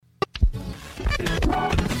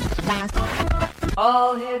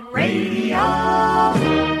All Hit Radio.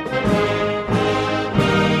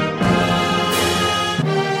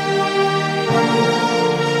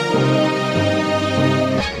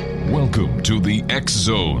 Welcome to the X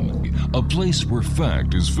Zone, a place where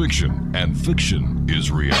fact is fiction and fiction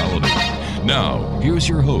is reality. Now, here's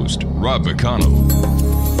your host, Rob McConnell.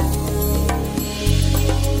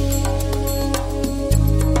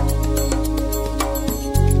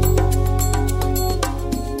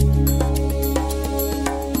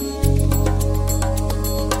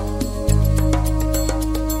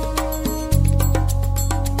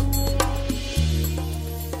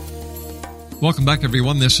 Welcome back,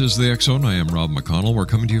 everyone. This is the X Zone. I am Rob McConnell. We're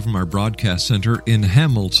coming to you from our broadcast center in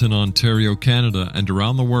Hamilton, Ontario, Canada, and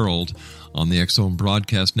around the world on the X Zone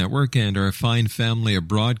Broadcast Network and our fine family of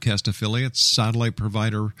broadcast affiliates, satellite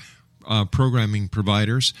provider, programming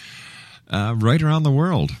providers, right around the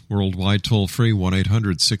world. Worldwide, toll-free,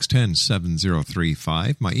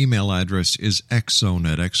 1-800-610-7035. My email address is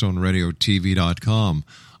xzone@xzoneradiotv.com.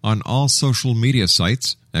 On all social media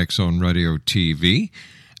sites, X Zone Radio TV.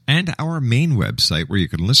 And our main website where you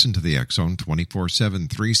can listen to the X Zone 24/7,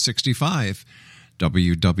 365,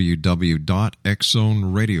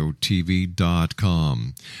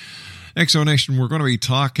 www.xzoneradiotv.com. X Zone Nation, we're going to be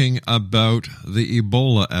talking about the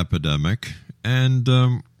Ebola epidemic, and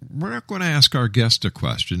we're going to ask our guest a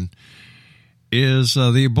question. Is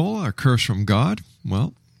the Ebola a curse from God?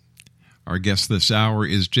 Well, our guest this hour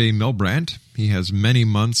is Jay Milbrandt. He has many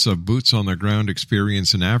months of boots-on-the-ground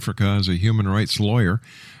experience in Africa as a human rights lawyer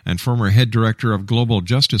and former head director of Global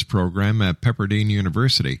Justice Program at Pepperdine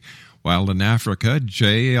University. While in Africa,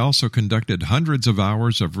 Jay also conducted hundreds of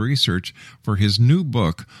hours of research for his new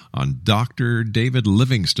book on Dr. David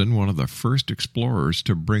Livingstone, one of the first explorers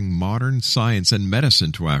to bring modern science and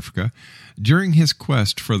medicine to Africa during his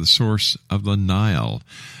quest for the source of the Nile.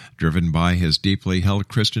 Driven by his deeply held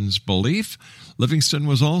Christian belief, Livingstone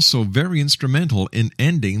was also very instrumental in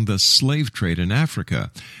ending the slave trade in Africa.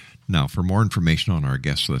 Now, for more information on our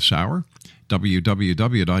guest this hour,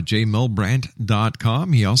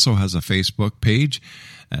 www.jmilbrandt.com. He also has a Facebook page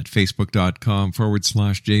at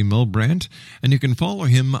facebook.com/jmilbrandt, and you can follow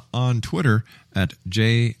him on Twitter at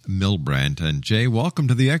jmilbrandt. And Jay, welcome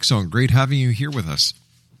to the X Zone. Great having you here with us.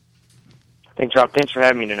 Thanks, Rob. Thanks for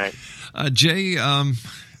having me tonight. Jay, I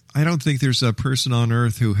don't think there's a person on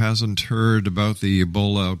earth who hasn't heard about the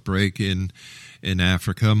Ebola outbreak in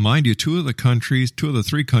Africa. Mind you, two of the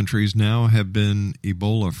three countries now have been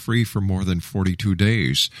Ebola-free for more than 42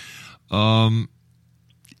 days.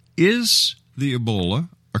 Is the Ebola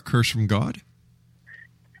a curse from God?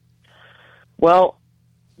 Well,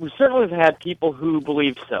 we certainly have had people who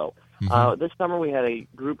believe so. Mm-hmm. This summer we had a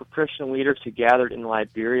group of Christian leaders who gathered in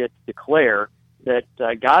Liberia to declare that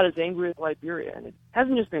God is angry with Liberia. And it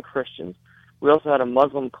hasn't just been Christians. We also had a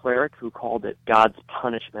Muslim cleric who called it God's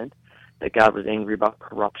punishment, that God was angry about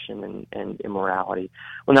corruption and immorality.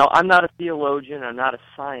 Well, now, I'm not a theologian, I'm not a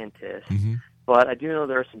scientist, mm-hmm. but I do know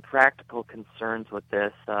there are some practical concerns with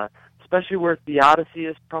this, especially where theodicy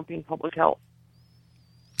is trumping public health.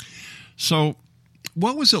 So,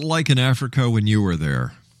 what was it like in Africa when you were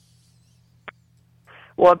there?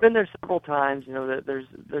 Well, I've been there several times. You know, there's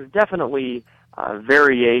definitely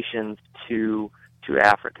variations to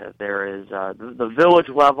Africa. There is the village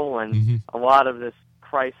level, and mm-hmm. a lot of this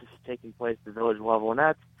crisis is taking place at the village level, and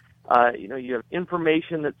that's you have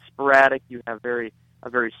information that's sporadic. You have a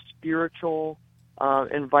very spiritual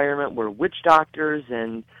environment where witch doctors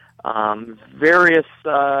and various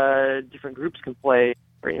different groups can play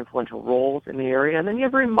very influential roles in the area, and then you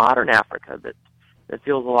have very modern Africa that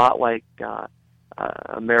feels a lot like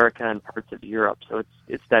America and parts of Europe. So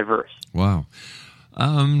it's diverse. Wow.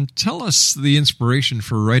 Tell us the inspiration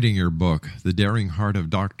for writing your book, The Daring Heart of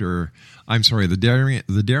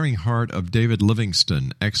David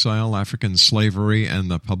Livingstone, Exile, African Slavery, and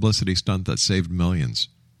the Publicity Stunt That Saved Millions.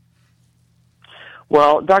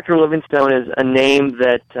 Well, Dr. Livingstone is a name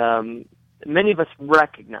that many of us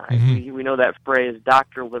recognize. Mm-hmm. We know that phrase,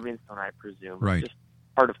 Dr. Livingstone, I presume. Right. It's just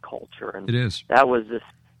part of culture. And it is. That was this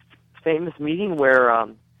famous meeting where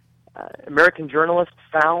American journalists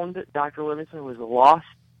found Dr. Livingstone was lost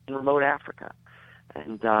in remote Africa.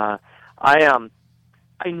 And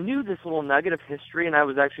I knew this little nugget of history, and I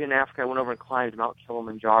was actually in Africa. I went over and climbed Mount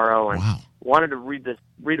Kilimanjaro and wow. wanted to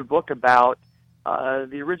read a book about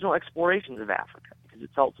the original explorations of Africa, because it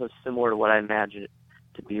felt so similar to what I imagined it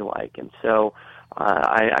to be like. And so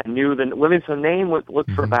I knew the Livingstone name, looked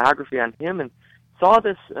mm-hmm. for a biography on him, and saw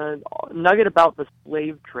this nugget about the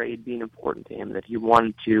slave trade being important to him, that he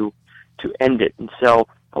wanted to end it. And so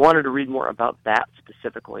I wanted to read more about that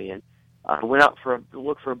specifically. And went out to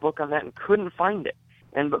look for a book on that and couldn't find it,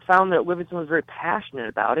 but found that Livingstone was very passionate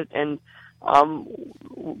about it. And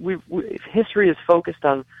history is focused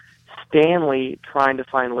on Stanley trying to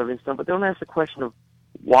find Livingstone, but they don't ask the question of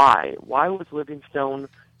why. Why was Livingstone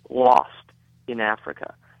lost in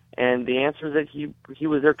Africa? And the answer is that he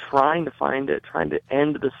was there trying to find it, trying to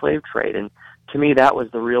end the slave trade. And to me, that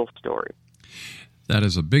was the real story. That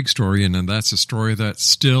is a big story, and that's a story that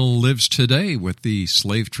still lives today with the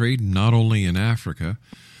slave trade, not only in Africa,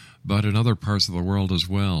 but in other parts of the world as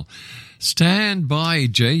well. Stand by,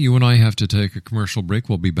 Jay. You and I have to take a commercial break.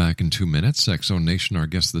 We'll be back in 2 minutes. X-Zone Nation, our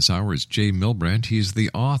guest this hour is Jay Milbrandt. He's the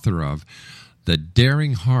author of The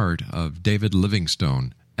Daring Heart of David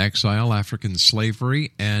Livingstone, Exile, African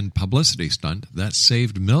Slavery, and Publicity Stunt That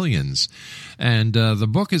Saved Millions. And the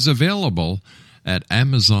book is available at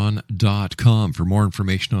Amazon.com. For more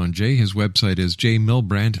information on Jay, his website is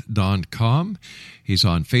jmilbrandt.com. He's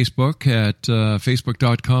on Facebook at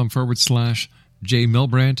facebook.com/Jay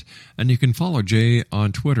Milbrandt, and you can follow Jay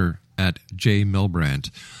on Twitter at Jay Milbrandt.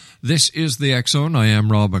 This is the X-Zone. I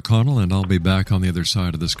am Rob McConnell, and I'll be back on the other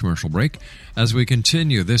side of this commercial break as we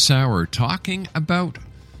continue this hour talking about,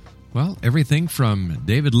 well, everything from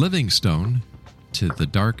David Livingstone to the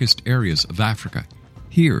darkest areas of Africa.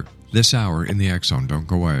 Here, this hour in the X-Zone. Don't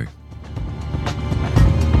go away.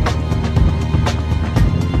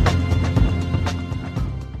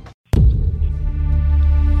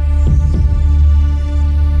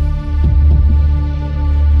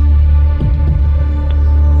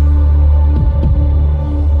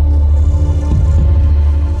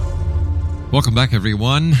 Welcome back,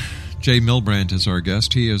 everyone. Jay Milbrandt is our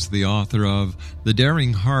guest. He is the author of The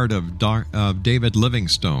Daring Heart of David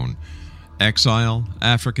Livingstone, Exile,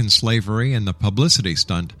 African Slavery, and the Publicity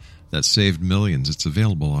Stunt That Saved Millions. It's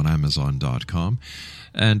available on Amazon.com.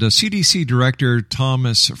 And CDC Director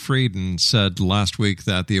Thomas Frieden said last week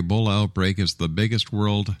that the Ebola outbreak is the biggest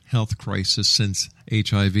world health crisis since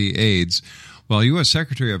HIV/AIDS, while U.S.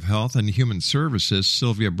 Secretary of Health and Human Services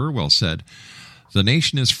Sylvia Burwell said, "The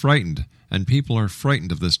nation is frightened, and people are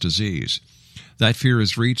frightened of this disease." That fear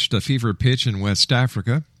has reached a fever pitch in West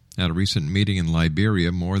Africa. At a recent meeting in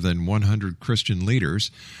Liberia, more than 100 Christian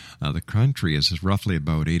leaders, the country is roughly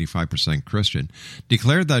about 85% Christian,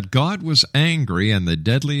 declared that God was angry and the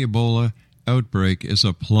deadly Ebola outbreak is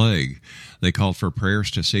a plague. They called for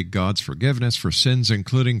prayers to seek God's forgiveness for sins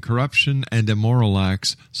including corruption and immoral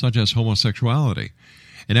acts such as homosexuality.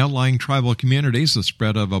 In outlying tribal communities, the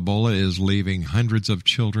spread of Ebola is leaving hundreds of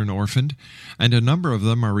children orphaned, and a number of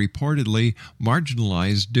them are reportedly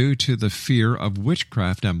marginalized due to the fear of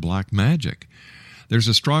witchcraft and black magic. There's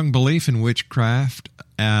a strong belief in witchcraft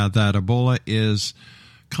that Ebola is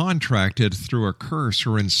contracted through a curse,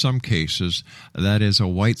 or in some cases, that is a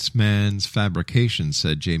white man's fabrication,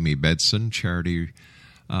 said Jamie Bedson, charity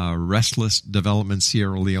Restless Development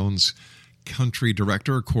Sierra Leone's country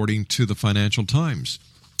director, according to the Financial Times.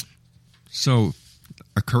 So,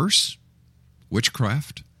 a curse,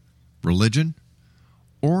 witchcraft, religion,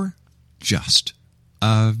 or just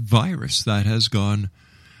a virus that has gone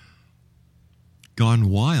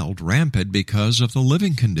wild, rampant because of the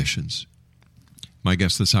living conditions. My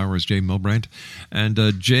guest this hour is Jay Milbrandt. And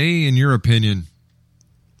Jay, in your opinion,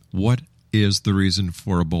 what is the reason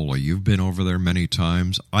for Ebola? You've been over there many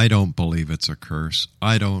times. I don't believe it's a curse.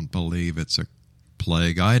 I don't believe it's a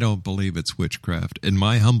plague. I don't believe it's witchcraft. In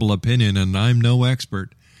my humble opinion, and I'm no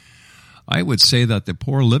expert, I would say that the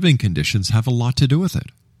poor living conditions have a lot to do with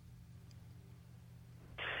it.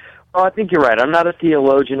 Well, I think you're right. I'm not a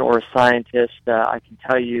theologian or a scientist. I can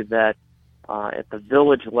tell you that at the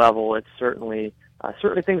village level, it's certainly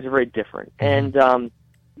things are very different. And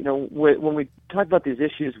when we talk about these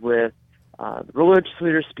issues with the religious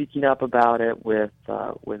leaders speaking up about it, with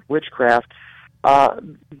witchcraft,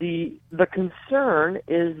 the concern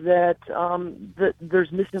is that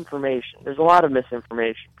there's misinformation. There's a lot of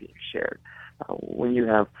misinformation being shared when you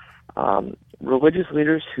have religious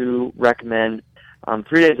leaders who recommend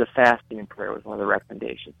 3 days of fasting and prayer was one of the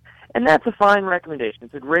recommendations. And that's a fine recommendation.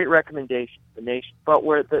 It's a great recommendation for the nation. But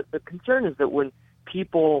where the concern is that when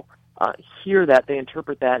people hear that, they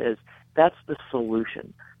interpret that as that's the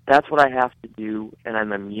solution. That's what I have to do, and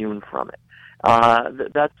I'm immune from it.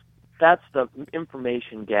 That's the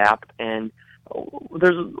information gap, and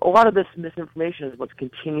there's a lot of this misinformation is what's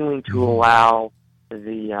continuing to allow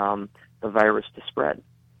the virus to spread.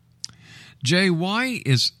 Jay, why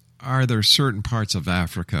are there certain parts of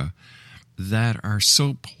Africa that are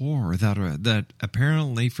so poor, that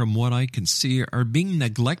apparently, from what I can see, are being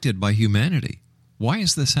neglected by humanity? Why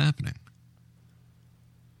is this happening?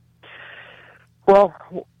 Well,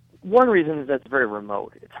 one reason is that it's very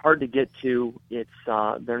remote. It's hard to get to.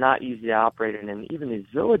 They're not easy to operate in, and even these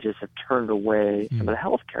villages have turned away some of the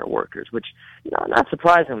healthcare workers, which, not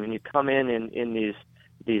surprising when you come in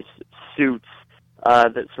these suits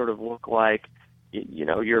that sort of look like,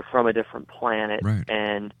 you're from a different planet, right.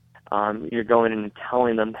 And you're going in and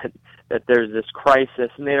telling them that there's this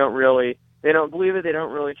crisis, and they don't believe it. They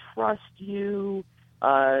don't really trust you.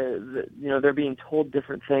 They're being told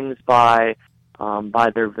different things by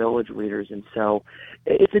their village leaders, and so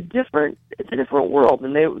it's a different world,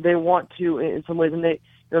 and they want to, in some ways, and they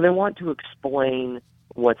want to explain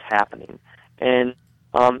what's happening, and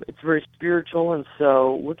it's very spiritual, and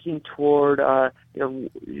so looking toward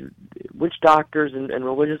witch doctors and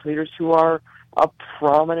religious leaders who are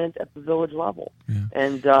prominent at the village level,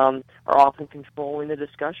 and are often controlling the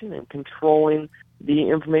discussion and controlling the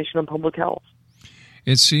information on public health.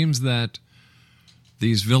 It seems that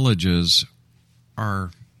these villages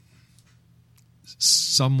are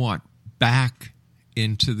somewhat back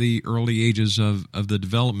into the early ages of the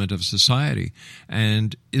development of society.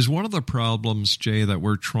 And is one of the problems, Jay, that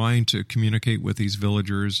we're trying to communicate with these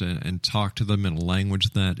villagers and talk to them in a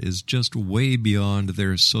language that is just way beyond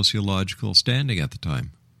their sociological standing at the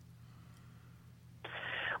time?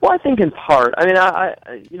 Well, I think in part. I mean,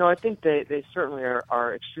 I think they certainly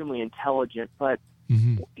are extremely intelligent, but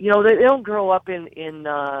they don't grow up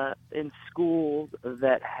in schools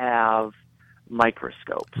that have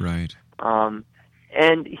microscopes, right?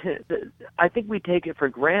 And I think we take it for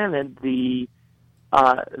granted the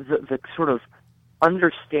sort of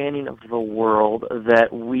understanding of the world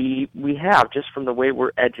that we have just from the way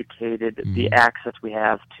we're educated, the access we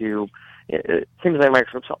have to things like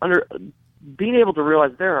microscopes. So being able to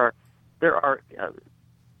realize there are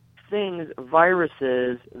things,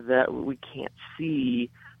 viruses that we can't see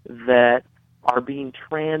that are being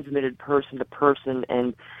transmitted person to person,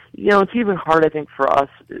 and it's even hard, I think, for us,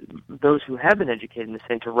 those who have been educated in this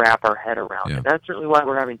thing, to wrap our head around it. That's certainly why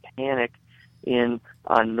we're having panic in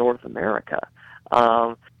North America,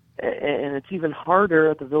 and it's even harder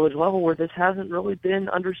at the village level where this hasn't really been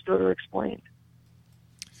understood or explained.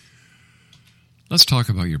 Let's talk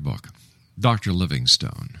about your book, Dr.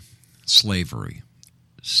 Livingstone, Slavery.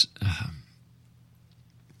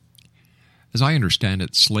 As I understand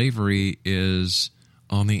it, slavery is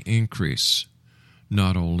on the increase,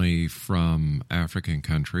 not only from African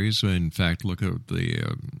countries. In fact, look at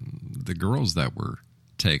the girls that were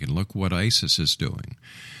taken. Look what ISIS is doing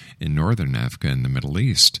in northern Africa and the Middle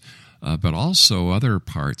East, but also other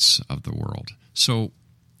parts of the world. So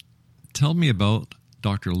tell me about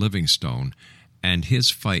Dr. Livingstone and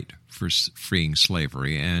his fight for freeing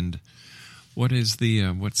slavery, and what's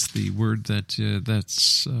the word that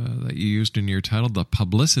you used in your title? The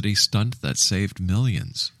publicity stunt that saved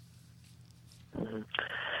millions. Mm-hmm.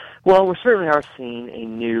 Well, we certainly are seeing a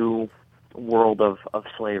new world of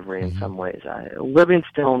slavery in some ways.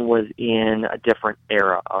 Livingstone was in a different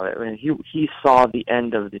era of it. I mean, he saw the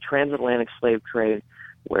end of the transatlantic slave trade,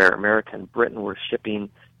 where America and Britain were shipping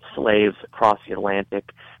slaves across the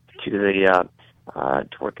Atlantic to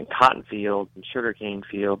work in cotton fields and sugarcane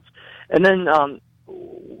fields. And then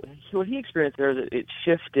what he experienced there is that it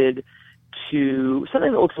shifted to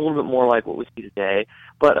something that looks a little bit more like what we see today,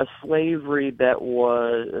 but a slavery that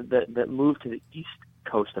moved to the east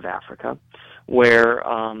coast of Africa, where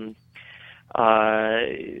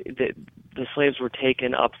the slaves were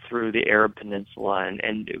taken up through the Arab Peninsula,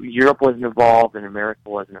 and Europe wasn't involved, and America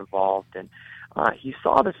wasn't involved, and he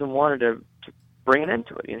saw this and wanted to bring an end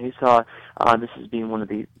to it. And he saw this as being one of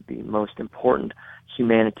the most important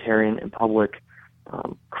humanitarian and public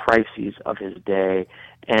crises of his day.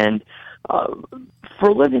 And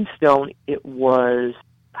for Livingstone, it was,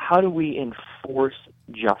 how do we enforce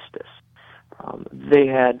justice? They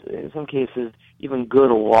had, in some cases, even good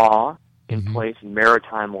law in place,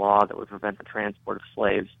 maritime law that would prevent the transport of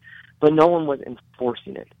slaves, but no one was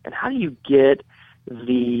enforcing it. And how do you get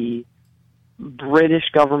the British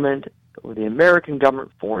government or the American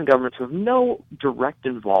government, foreign governments who have no direct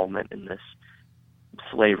involvement in this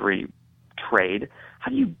slavery trade,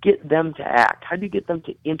 how do you get them to act? How do you get them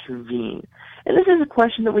to intervene? And this is a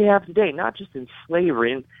question that we have today, not just in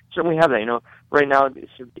slavery, and certainly we have that. Right now,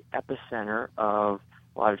 it's sort of the epicenter of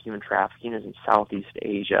a lot of human trafficking is in Southeast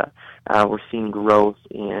Asia. We're seeing growth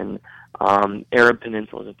in Arab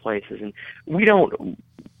peninsulas and places, and we don't,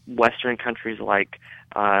 Western countries like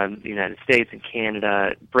the United States and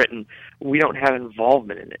Canada, Britain, we don't have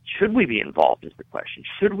involvement in it. Should we be involved is the question.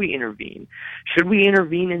 Should we intervene? Should we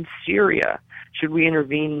intervene in Syria? Should we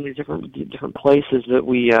intervene in these different places that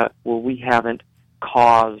where we haven't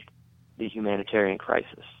caused the humanitarian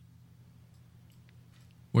crisis?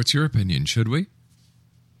 What's your opinion? Should we?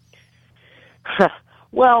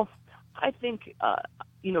 Well, I think,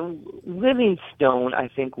 Livingstone, I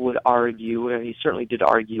think, would argue, and he certainly did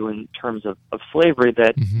argue in terms of slavery,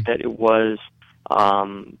 that it was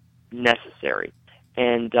necessary.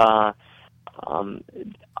 And I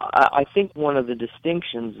think one of the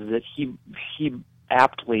distinctions is that he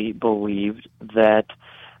aptly believed that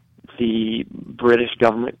the British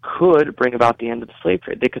government could bring about the end of the slave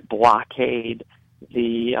trade. They could blockade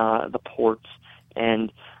the ports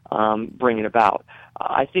and bring it about.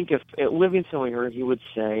 I think if Livingstone were here, he would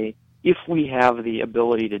say, if we have the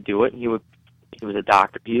ability to do it, and he was a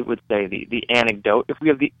doctor, he would say the anecdote, if we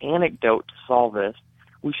have the anecdote to solve this,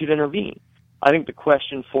 we should intervene. I think the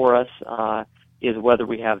question for us is whether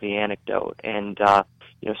we have the anecdote. And,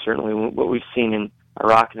 certainly what we've seen in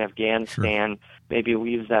Iraq and Afghanistan maybe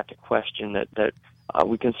leaves that to question that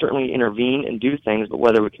we can certainly intervene and do things, but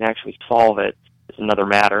whether we can actually solve it is another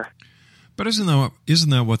matter. But isn't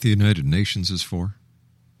that what the United Nations is for?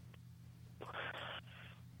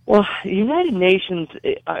 Well, the United Nations,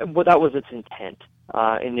 that was its intent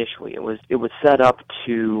initially. It was set up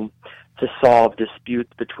to solve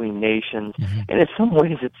disputes between nations, and in some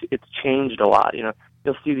ways it's changed a lot.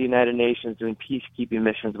 You'll see the United Nations doing peacekeeping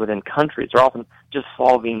missions within countries. They're often just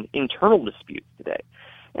solving internal disputes today,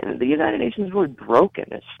 and the United Nations is really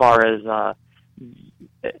broken as far as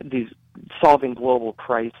these solving global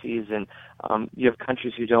crises. And you have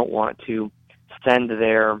countries who don't want to send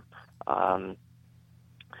their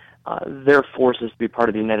forces to be part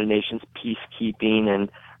of the United Nations peacekeeping,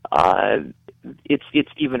 and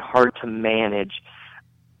it's even hard to manage.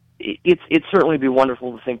 It'd certainly be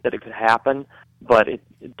wonderful to think that it could happen, but it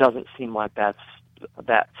doesn't seem like that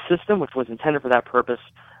system, which was intended for that purpose,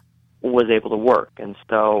 was able to work. And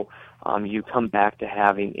so you come back to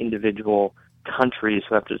having individual countries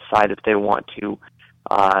who have to decide if they want to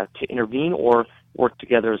intervene or work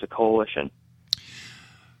together as a coalition.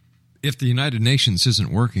 If the United Nations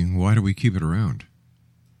isn't working, why do we keep it around?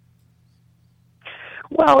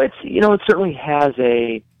 Well, it certainly has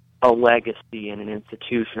a legacy and an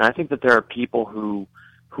institution. I think that there are people who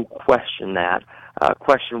question that,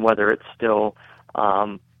 question whether it's still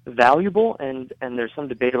valuable, and there's some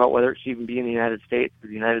debate about whether it should even be in the United States, because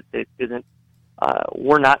the United States isn't.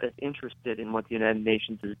 We're not as interested in what the United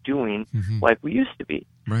Nations is doing like we used to be.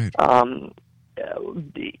 Right.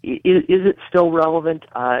 Is it still relevant?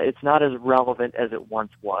 It's not as relevant as it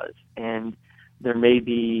once was, and there may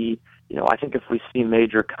be. I think if we see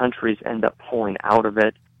major countries end up pulling out of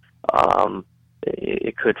it,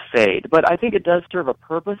 it could fade. But I think it does serve a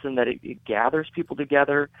purpose in that it gathers people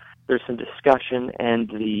together. There's some discussion, and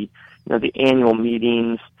the annual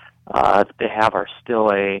meetings that they have are still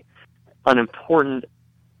an important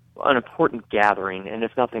gathering. And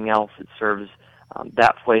if nothing else, it serves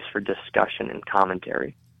that place for discussion and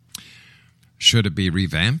commentary. Should it be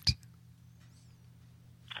revamped?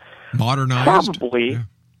 Modernized? Probably. Yeah.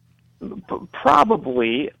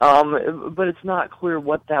 Probably, but it's not clear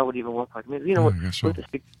what that would even look like. With the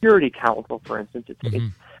Security Council, for instance,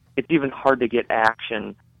 it's even hard to get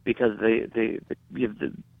action because the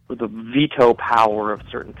veto power of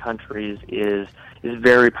certain countries is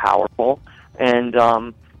very powerful, and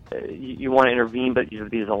you want to intervene, but you have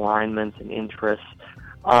these alignments and interests.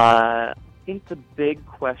 I think the big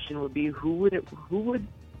question would be who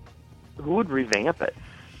would revamp it,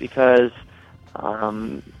 because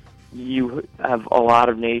you have a lot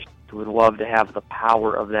of nations who would love to have the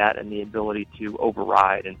power of that and the ability to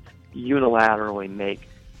override and unilaterally make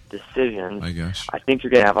decisions. I guess. I think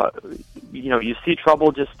you're going to have you see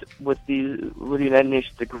trouble just with the United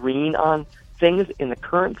Nations agreeing on things in the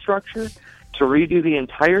current structure. To redo the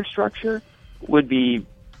entire structure would be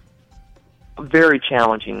a very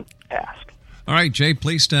challenging task. All right, Jay,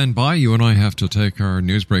 please stand by. You and I have to take our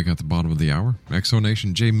news break at the bottom of the hour.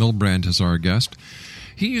 Exonation Jay Milbrandt is our guest.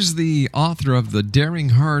 He's the author of The Daring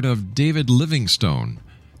Heart of David Livingstone,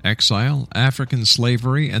 Exile, African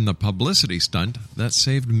Slavery, and the Publicity Stunt That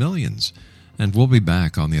Saved Millions. And we'll be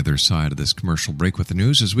back on the other side of this commercial break with the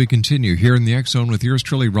news as we continue here in the X Zone with yours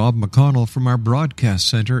truly, Rob McConnell, from our broadcast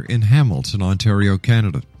center in Hamilton, Ontario,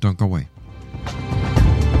 Canada. Don't go away.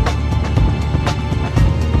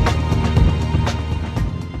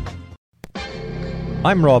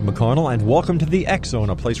 I'm Rob McConnell, and welcome to the X Zone,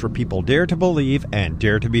 a place where people dare to believe and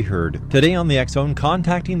dare to be heard. Today on the X Zone,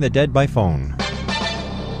 contacting the dead by phone.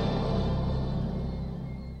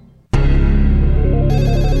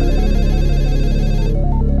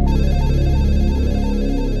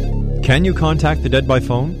 Can you contact the dead by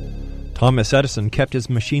phone? Thomas Edison kept his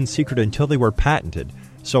machine secret until they were patented,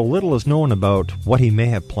 so little is known about what he may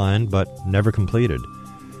have planned but never completed.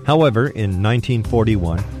 However, in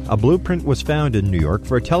 1941, a blueprint was found in New York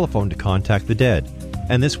for a telephone to contact the dead,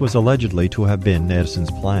 and this was allegedly to have been Edison's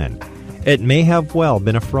plan. It may have well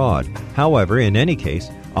been a fraud. However, in any case,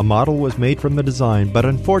 a model was made from the design, but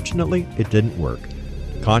unfortunately, it didn't work.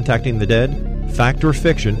 Contacting the dead, fact or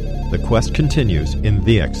fiction, the quest continues in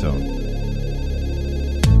the X Zone.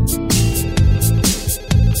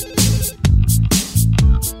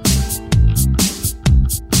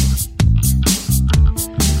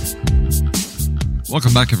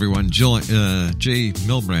 Welcome back, everyone. Jay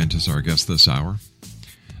Milbrandt is our guest this hour,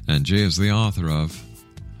 and Jay is the author of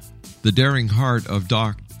The Daring Heart of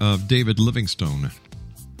David Livingstone,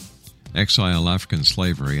 Exile, African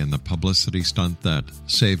Slavery, and the Publicity Stunt That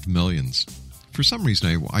Saved Millions. For some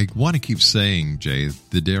reason, I want to keep saying, Jay,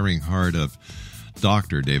 The Daring Heart of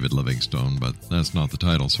Dr. David Livingstone, but that's not the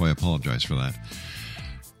title, so I apologize for that.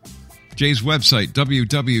 Jay's website,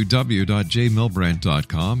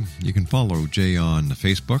 www.jmilbrandt.com. You can follow Jay on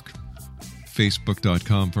Facebook,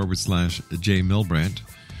 facebook.com/Jay Milbrandt,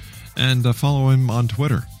 and follow him on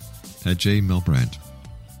Twitter at Jay Milbrandt.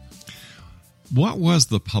 What was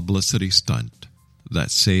the publicity stunt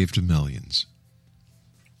that saved millions?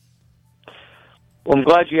 Well, I'm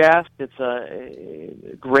glad you asked. It's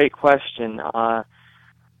a great question.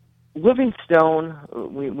 Livingstone,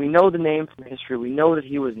 we know the name from history. We know that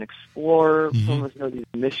he was an explorer. Mm-hmm. Some of us know that he's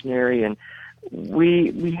a missionary, and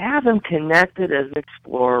we have him connected as an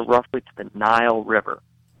explorer roughly to the Nile River,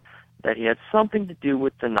 that he had something to do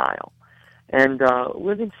with the Nile. And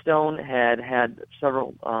Livingstone had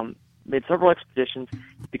made several expeditions.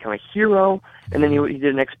 He's become a hero, and then he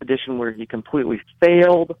did an expedition where he completely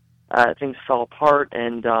failed. Things fell apart,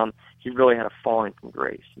 and he really had a falling from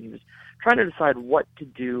grace. He was trying to decide what to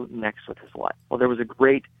do next with his life. Well, there was a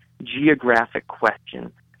great geographic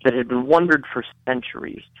question that had been wondered for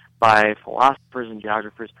centuries by philosophers and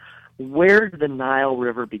geographers. Where did the Nile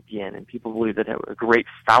River begin? And people believe that it were great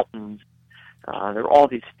fountains. There were all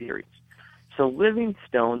these theories. So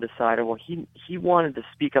Livingstone decided, well, he wanted to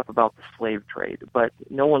speak up about the slave trade, but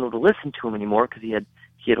no one would listen to him anymore because he had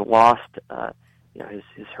lost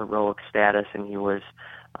his heroic status, and he was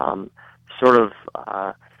sort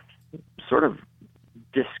of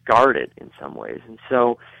discarded in some ways. And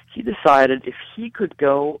so he decided if he could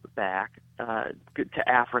go back to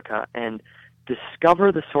Africa and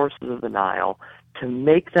discover the sources of the Nile, to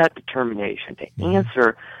make that determination, to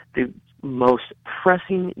answer the most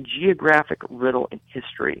pressing geographic riddle in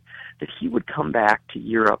history, that he would come back to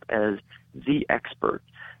Europe as the expert,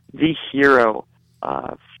 the hero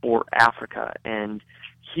for Africa, and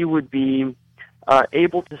he would be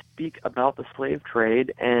able to speak about the slave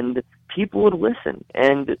trade, and people would listen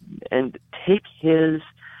and take his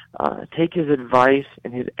advice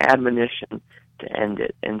and his admonition to end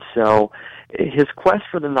it. And so his quest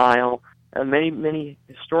for the Nile, many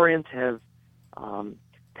historians have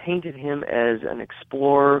painted him as an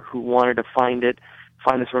explorer who wanted to find the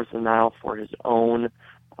source of the Nile for his own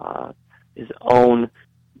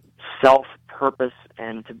self-purpose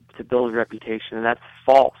and to build a reputation, and that's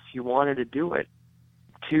false. He wanted to do it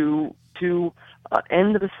to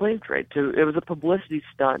end the slave trade. It was a publicity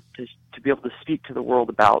stunt to be able to speak to the world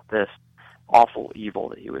about this awful evil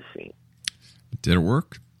that he was seeing. Did it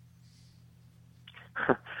work?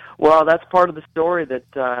 Well, that's part of the story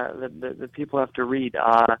that people have to read,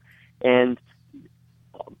 and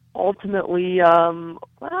ultimately, even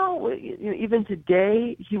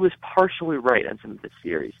today, he was partially right on some of his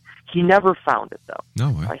theories. He never found it, though.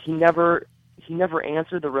 No way. He never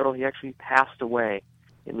answered the riddle. He actually passed away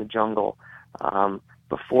in the jungle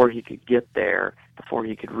before he could get there, before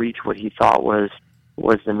he could reach what he thought was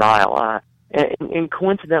the Nile. And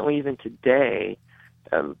coincidentally, even today,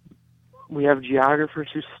 we have geographers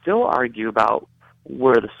who still argue about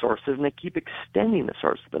where the source is, and they keep extending the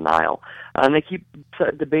source of the Nile. And they keep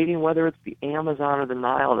debating whether it's the Amazon or the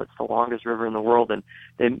Nile that's the longest river in the world, and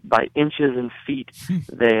by inches and feet,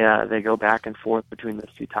 they go back and forth between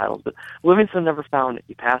those two titles. But Livingstone never found it.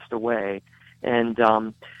 He passed away, and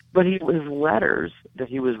but his letters that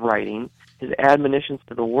he was writing, his admonitions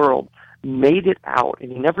to the world, made it out,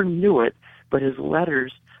 and he never knew it, but his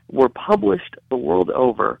letters were published the world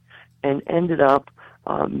over and ended up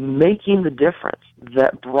making the difference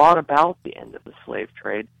that brought about the end of the slave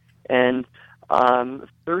trade. And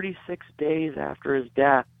 36 days after his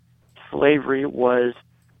death, slavery was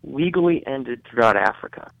legally ended throughout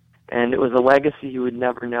Africa. And it was a legacy he would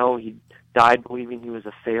never know. He died believing he was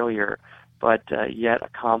a failure, but yet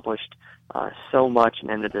accomplished so much and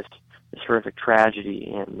ended this horrific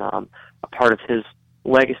tragedy, and a part of his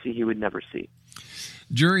legacy he would never see.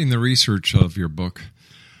 During the research of your book,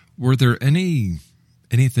 were there any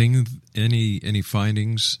Any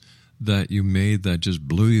findings that you made that just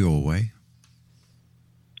blew you away?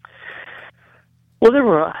 Well, there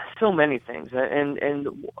were so many things, and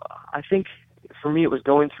I think for me it was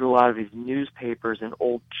going through a lot of these newspapers and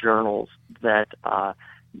old journals that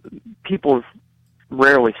people have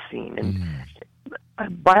rarely seen.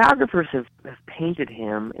 And biographers have painted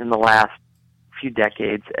him in the last few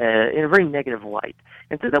decades in a very negative light.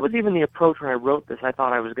 And so that was even the approach when I wrote this. I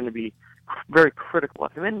thought I was going to be very critical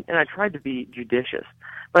of him, and I tried to be judicious.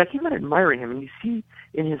 But I came out admiring him, and you see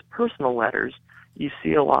in his personal letters, you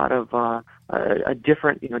see a lot of a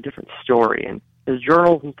different story. And his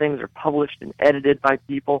journals and things are published and edited by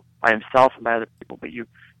people, by himself and by other people, but you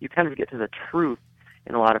kind of get to the truth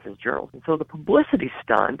in a lot of his journals. And so the publicity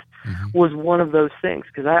stunt was one of those things,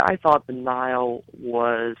 because I thought the Nile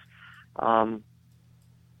was, and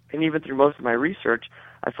even through most of my research,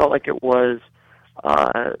 I felt like it was,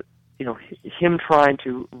 him trying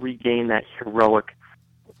to regain that heroic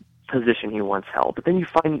position he once held. But then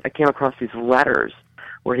I came across these letters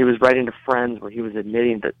where he was writing to friends, where he was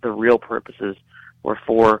admitting that the real purposes were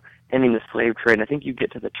for ending the slave trade. And I think you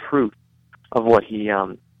get to the truth of what he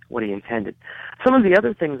intended. Some of the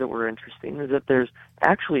other things that were interesting is that there's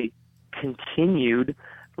actually continued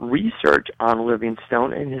research on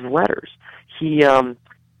Livingstone and his letters.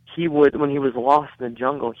 He would, when he was lost in the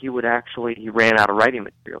jungle, he ran out of writing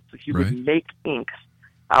material, so he would make inks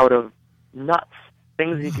out of nuts,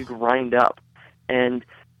 things he could grind up, and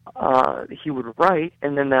he would write,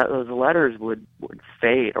 and then those letters would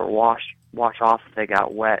fade or wash off if they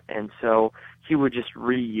got wet, and so he would just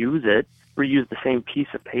reuse the same piece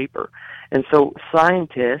of paper. And so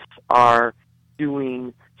scientists are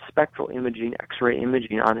doing spectral imaging, X-ray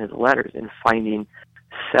imaging on his letters and finding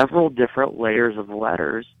several different layers of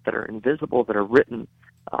letters that are invisible, that are written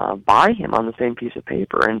by him on the same piece of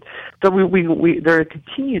paper. And so there are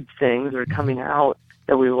continued things that are coming out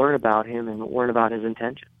that we learn about him and learn about his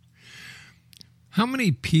intentions. How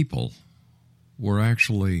many people were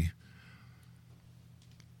actually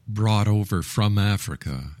brought over from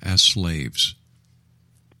Africa as slaves?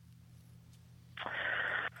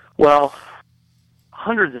 Well,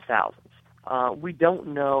 hundreds of thousands. We don't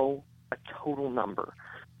know a total number,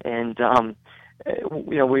 and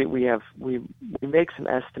we make some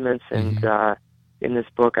estimates, and in this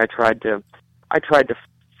book I tried to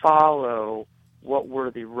follow what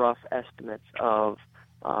were the rough estimates of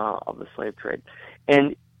the slave trade,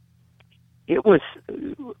 and it was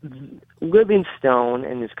Livingstone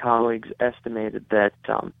and his colleagues estimated that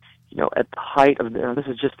at the height of this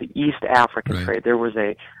is just the East African trade. There was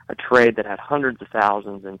a trade that had hundreds of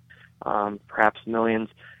thousands and perhaps millions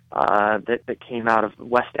that came out of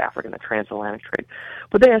West Africa, the transatlantic trade.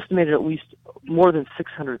 But they estimated at least more than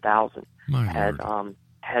 600,000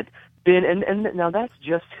 had been, and now that's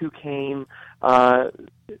just who came,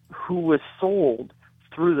 who was sold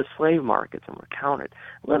through the slave markets and were counted.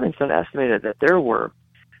 Livingstone estimated that there were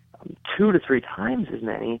 2 to 3 times as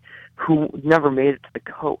many who never made it to the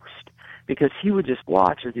coast, because he would just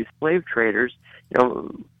watch as these slave traders,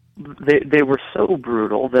 they were so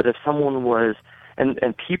brutal that if someone was,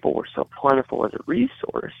 and people were so plentiful as a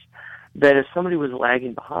resource, that if somebody was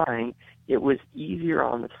lagging behind, it was easier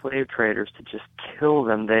on the slave traders to just kill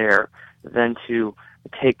them there than to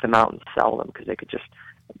take them out and sell them, because they could just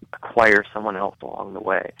acquire someone else along the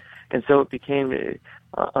way. And so it became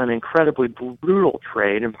an incredibly brutal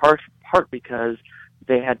trade, in part because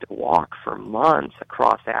they had to walk for months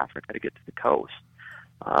across Africa to get to the coast.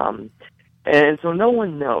 And so no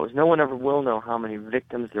one knows, no one ever will know how many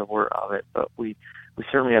victims there were of it, but we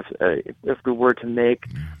certainly have, if we were to make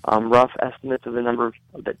rough estimates of the number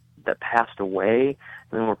that passed away,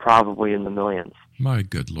 then we're probably in the millions. My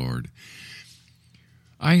good Lord.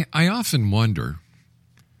 I often wonder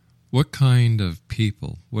what kind of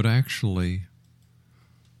people would actually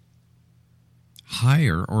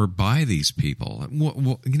hire or buy these people.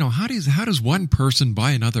 How does one person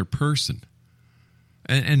buy another person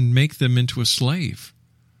and make them into a slave?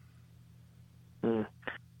 It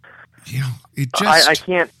just... I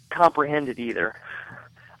can't comprehend it either.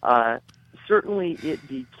 Certainly it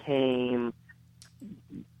became,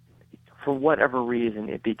 for whatever reason,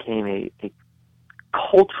 it became a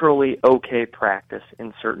culturally okay practice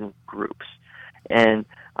in certain groups. And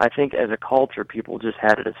I think as a culture, people just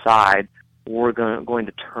had to decide, we're going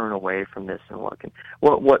to turn away from this and look. And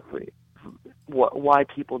why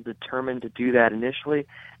people determined to do that initially,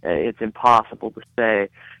 it's impossible to say.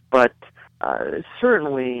 But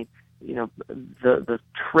certainly, the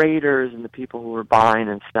traders and the people who were buying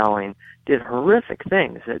and selling did horrific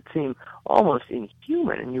things that seem almost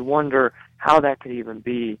inhuman, and you wonder how that could even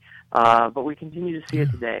be. But we continue to see it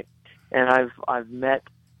today. And I've met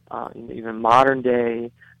even modern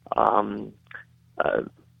day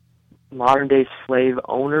slave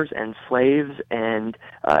owners and slaves, and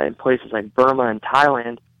in places like Burma and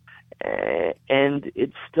Thailand, and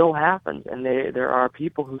it still happens. And there are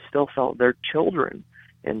people who still sell their children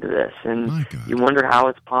into this, and you wonder how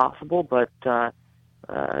it's possible, but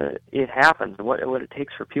it happens. What it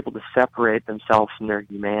takes for people to separate themselves from their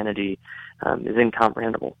humanity is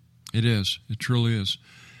incomprehensible. It is. It truly is.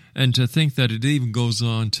 And to think that it even goes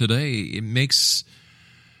on today, it makes,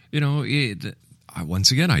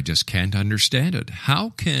 once again, I just can't understand it. How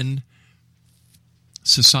can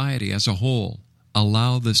society as a whole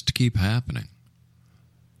allow this to keep happening?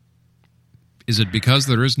 Is it because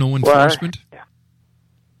there is no enforcement?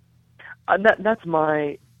 That's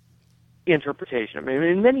my interpretation. I mean,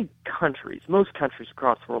 in many countries, most countries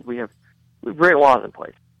across the world, we have great laws in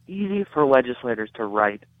place. Easy for legislators to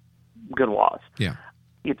write good laws. Yeah.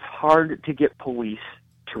 It's hard to get police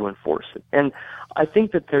to enforce it. And I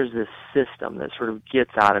think that there's this system that sort of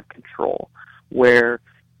gets out of control, where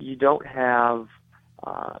you don't have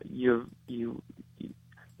you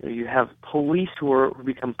have police who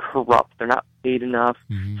become corrupt. They're not paid enough,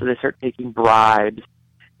 so they start taking bribes,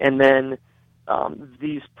 and then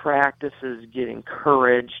these practices get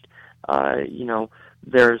encouraged.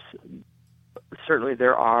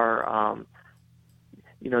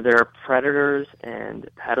 There are predators and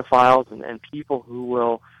pedophiles and people who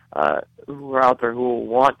are out there who will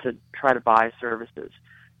want to try to buy services.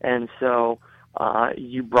 And so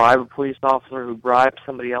you bribe a police officer who bribes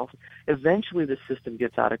somebody else. Eventually the system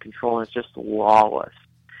gets out of control and it's just lawless.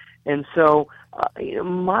 And so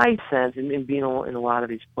my sense in being in a lot of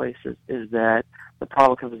these places is that the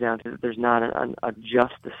problem comes down to that there's not a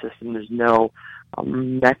justice system. There's no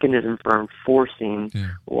mechanism for enforcing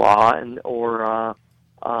law,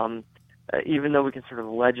 even though we can sort of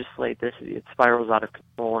legislate this, it spirals out of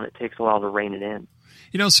control and it takes a while to rein it in.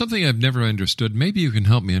 Something I've never understood, maybe you can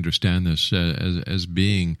help me understand this as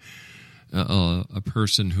being a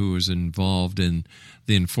person who is involved in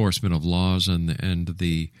the enforcement of laws and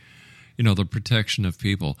the protection of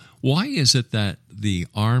people. Why is it that the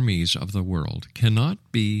armies of the world cannot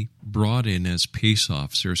be brought in as peace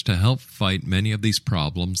officers to help fight many of these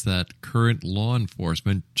problems that current law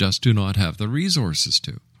enforcement just do not have the resources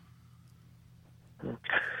to?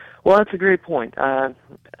 Well, that's a great point. It's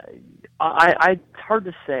hard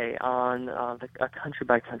to say on a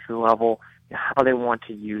country-by-country level how they want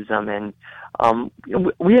to use them, and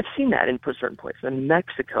we have seen that in certain places. And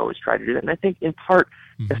Mexico has tried to do that, and I think in part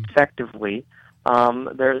effectively.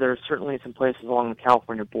 There are certainly some places along the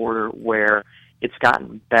California border where it's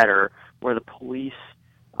gotten better, where the police,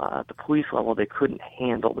 at the police level, they couldn't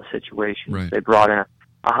handle the situation. Right. They brought in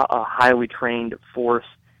a highly trained force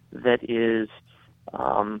that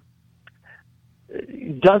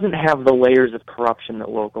doesn't have the layers of corruption that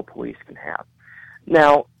local police can have.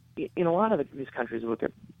 Now, in a lot of these countries, look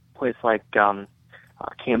at a place like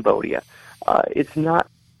Cambodia. They're not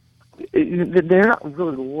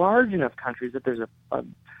really large enough countries that there's a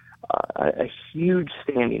huge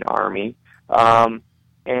standing army,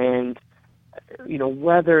 and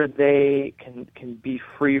whether they can be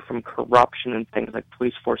free from corruption and things like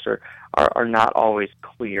police force are not always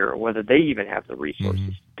clear, whether they even have the resources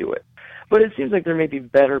to do it. But it seems like there may be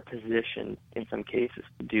better positioned in some cases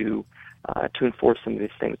to enforce some of these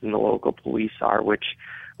things than the local police are, which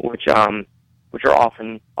are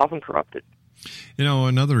often corrupted.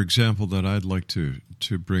 Another example that I'd like to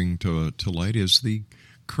bring to light is the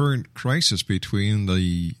current crisis between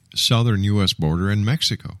the southern U.S. border and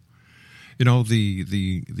Mexico.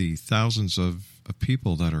 The thousands of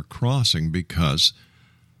people that are crossing because,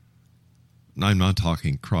 I'm not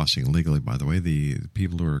talking crossing legally, by the way, the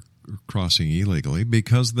people who are crossing illegally,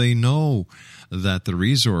 because they know that the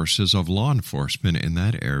resources of law enforcement in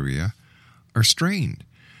that area are strained.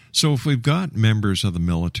 So if we've got members of the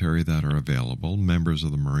military that are available, members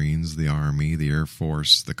of the Marines, the Army, the Air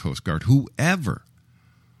Force, the Coast Guard, whoever,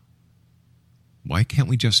 why can't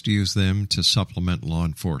we just use them to supplement law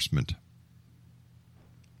enforcement?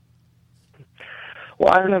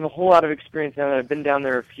 Well, I don't have a whole lot of experience down there. I've been down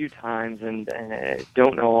there a few times, and I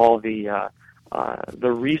don't know all the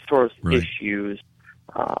resource issues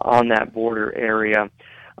on that border area.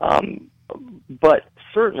 But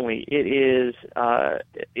certainly, it is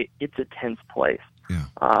it's a tense place. Yeah.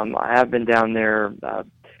 I have been down there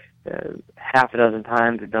half a dozen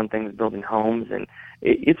times. We've done things building homes, and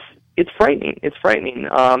it's frightening. It's frightening.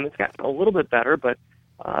 It's gotten a little bit better, but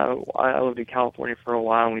I lived in California for a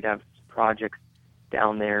while, and we'd have projects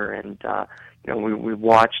down there, and we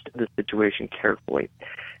watched the situation carefully.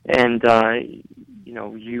 And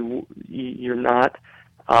you're not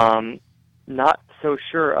so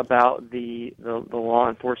sure about the law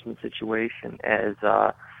enforcement situation as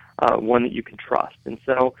one that you can trust. And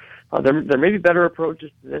so there may be better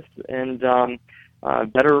approaches to this, and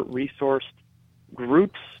better resourced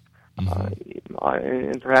groups,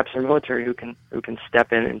 and perhaps our military who can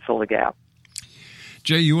step in and fill the gap.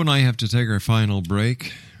 Jay, you and I have to take our final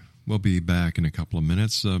break. We'll be back in a couple of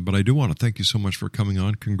minutes, but I do want to thank you so much for coming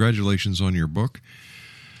on. Congratulations on your book.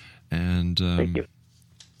 And thank you.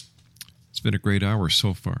 It's been a great hour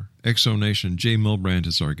so far. Exonation, Jay Milbrandt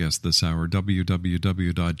is our guest this hour.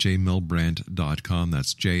 www.jaymilbrandt.com.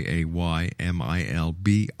 That's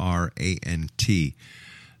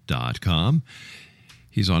JAYMILBRANT.com.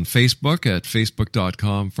 He's on Facebook at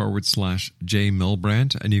facebook.com/Jay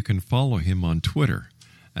Milbrandt, and you can follow him on Twitter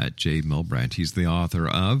at Jay Milbrandt. He's the author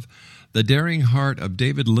of The Daring Heart of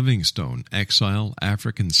David Livingstone, Exile,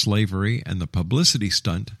 African Slavery, and the Publicity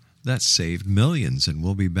Stunt that Saved Millions. And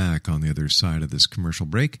we'll be back on the other side of this commercial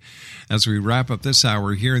break as we wrap up this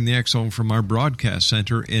hour here in the X-Zone from our broadcast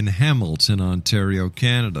center in Hamilton, Ontario,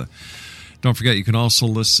 Canada. Don't forget, you can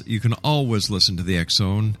always listen to the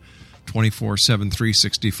X-Zone 24/7,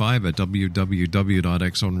 365 at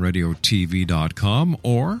www.xzoneradiotv.com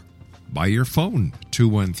or by your phone,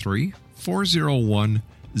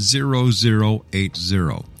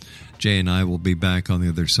 213-401-0080. Jay and I will be back on the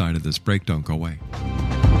other side of this break. Don't go away.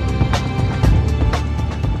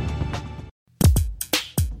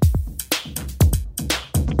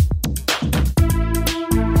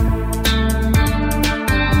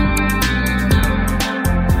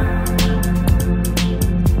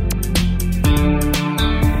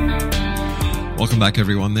 Welcome back,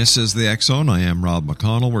 everyone. This is the X-Zone. I am Rob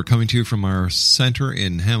McConnell. We're coming to you from our center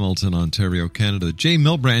in Hamilton, Ontario, Canada. Jay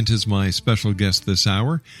Milbrandt is my special guest this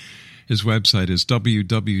hour. His website is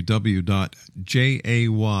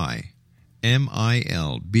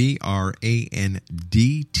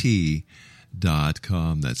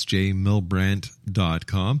www.jaymilbrandt.com. That's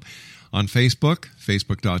jaymilbrandt.com. On Facebook,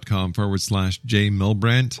 facebook.com/Jay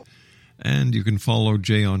Milbrandt. And you can follow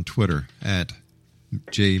Jay on Twitter at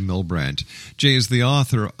Jay Milbrandt. Jay is the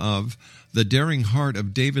author of The Daring Heart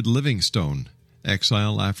of David Livingstone,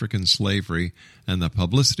 Exile, African Slavery, and the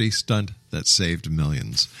Publicity Stunt that Saved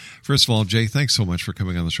Millions. First of all, Jay, thanks so much for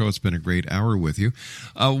coming on the show. It's been a great hour with you.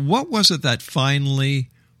 What was it that finally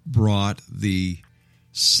brought the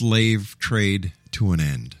slave trade to an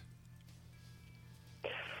end?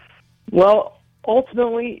 Well,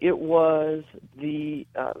 ultimately, it was the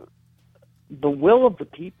will of the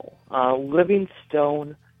people.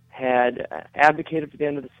 Livingstone had advocated for the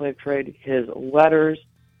end of the slave trade. His letters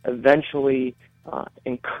eventually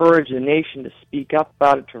encouraged the nation to speak up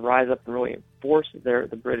about it, to rise up and really force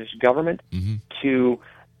the British government to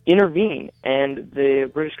intervene. And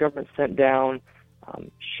the British government sent down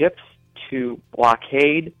ships to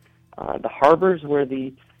blockade the harbors where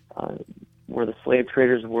the slave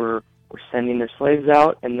traders were sending their slaves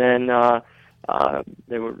out, and then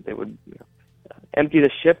they would empty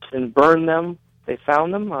the ships and burn them. They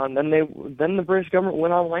found them. Then the British government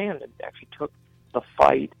went on land and actually took the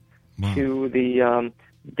fight to the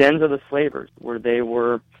dens of the slavers, where they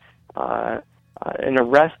were and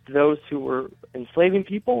arrest those who were enslaving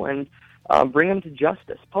people and bring them to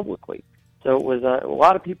justice publicly. So it was a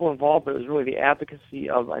lot of people involved, but it was really the advocacy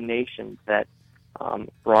of a nation that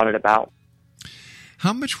brought it about.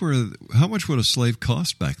 How much would a slave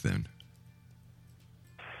cost back then?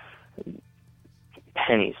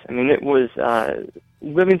 Pennies. I mean, it was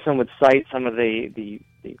Livingstone would cite some of the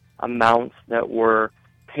amounts that were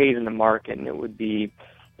paid in the market, and it would be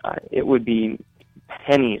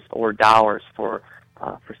pennies or dollars for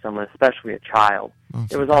someone, especially a child.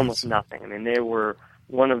 It was almost nothing. I mean, they were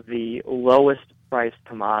one of the lowest priced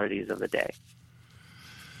commodities of the day.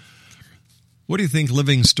 What do you think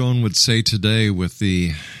Livingstone would say today with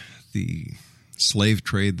the slave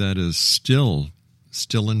trade that is still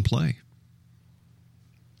in play?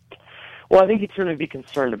 Well, I think he'd certainly be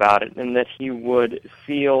concerned about it, and that he would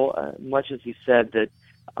feel, much as he said that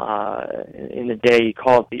in the day he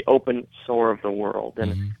called it the open sore of the world,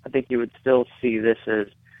 and I think he would still see this as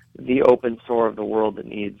the open sore of the world that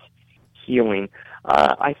needs healing.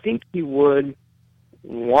 I think he would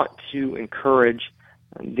want to encourage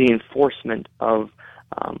the enforcement of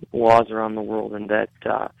laws around the world, and that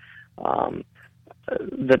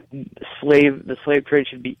the slave trade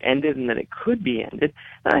should be ended, and that it could be ended.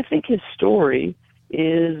 And I think his story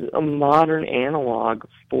is a modern analog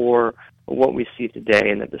for what we see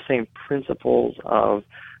today, and that the same principles of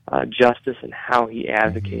justice and how he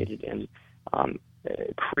advocated and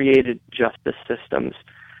created justice systems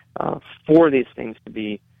for these things to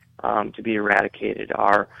be eradicated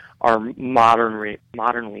are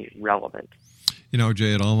modernly relevant. You know,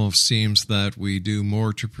 Jay, it almost seems that we do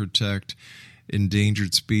more to protect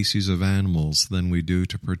endangered species of animals than we do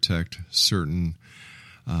to protect certain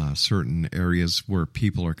areas where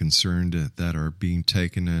people are concerned that are being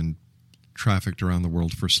taken and trafficked around the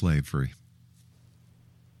world for slavery.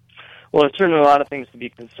 Well, there's certainly a lot of things to be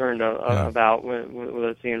concerned about, whether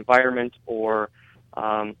it's the environment or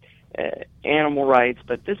animal rights,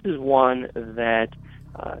 but this is one that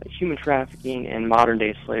human trafficking and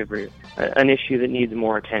modern-day slavery, an issue that needs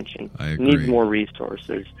more attention, needs more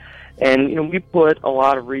resources. And, you know, we put a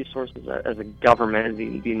lot of resources as a government,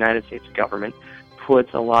 the United States government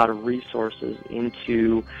puts a lot of resources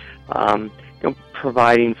into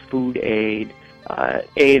providing food aid,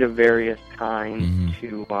 aid of various kinds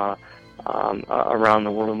to around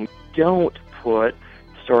the world. And we don't put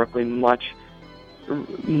historically much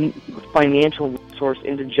financial resource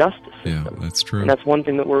into justice system. Yeah, that's true. And that's one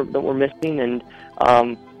thing that we're missing. And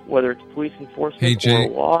whether it's police enforcement or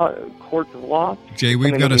law, courts of law. Jay,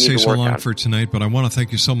 we've got to say so long for tonight, but I want to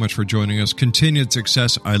thank you so much for joining us. Continued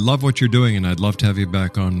success. I love what you're doing, and I'd love to have you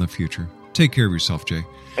back on in the future. Take care of yourself, Jay.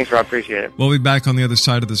 Thanks, Rob. Appreciate it. We'll be back on the other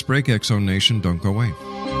side of this break. X-Zone Nation, don't go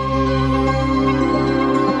away.